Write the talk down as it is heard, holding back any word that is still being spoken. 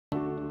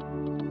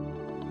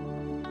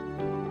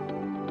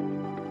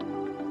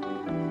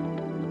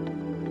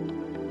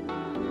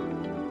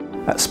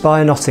At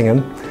Spire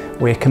Nottingham,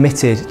 we're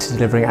committed to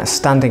delivering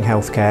outstanding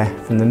healthcare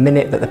from the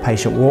minute that the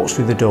patient walks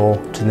through the door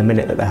to the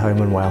minute that they're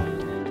home and well.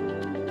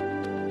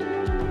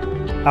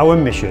 Our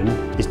mission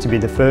is to be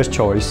the first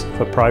choice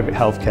for private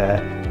healthcare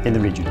in the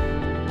region.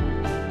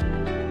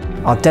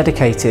 Our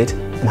dedicated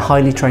and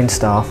highly trained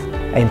staff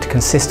aim to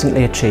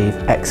consistently achieve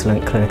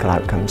excellent clinical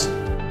outcomes.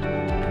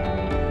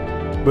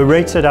 We're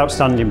rated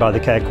outstanding by the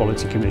Care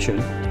Quality Commission,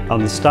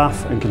 and the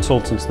staff and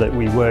consultants that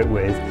we work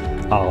with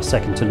are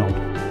second to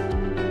none.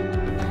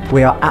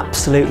 We are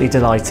absolutely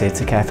delighted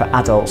to care for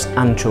adults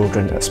and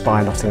children at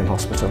Spire Nottingham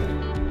Hospital.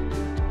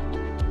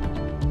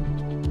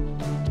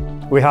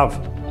 We have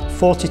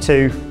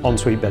 42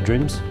 ensuite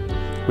bedrooms.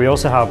 We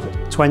also have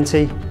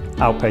 20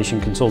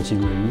 outpatient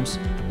consulting rooms.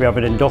 We have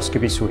an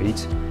endoscopy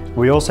suite.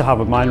 We also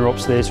have a minor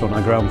ops theatre on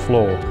our ground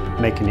floor,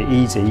 making it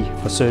easy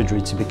for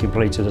surgery to be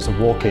completed as a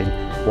walk-in,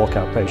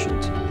 walk-out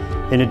patient.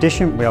 In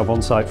addition, we have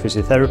on-site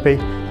physiotherapy,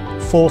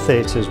 4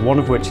 theatres, one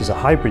of which is a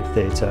hybrid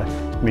theatre,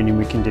 meaning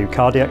we can do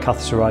cardiac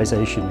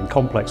catheterisation and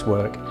complex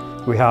work.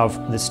 We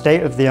have the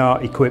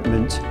state-of-the-art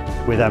equipment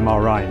with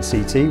MRI and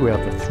CT. We have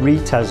a 3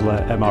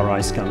 Tesla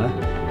MRI scanner.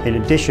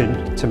 In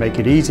addition, to make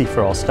it easy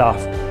for our staff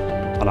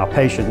and our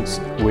patients,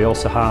 we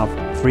also have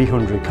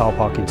 300 car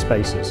parking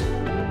spaces.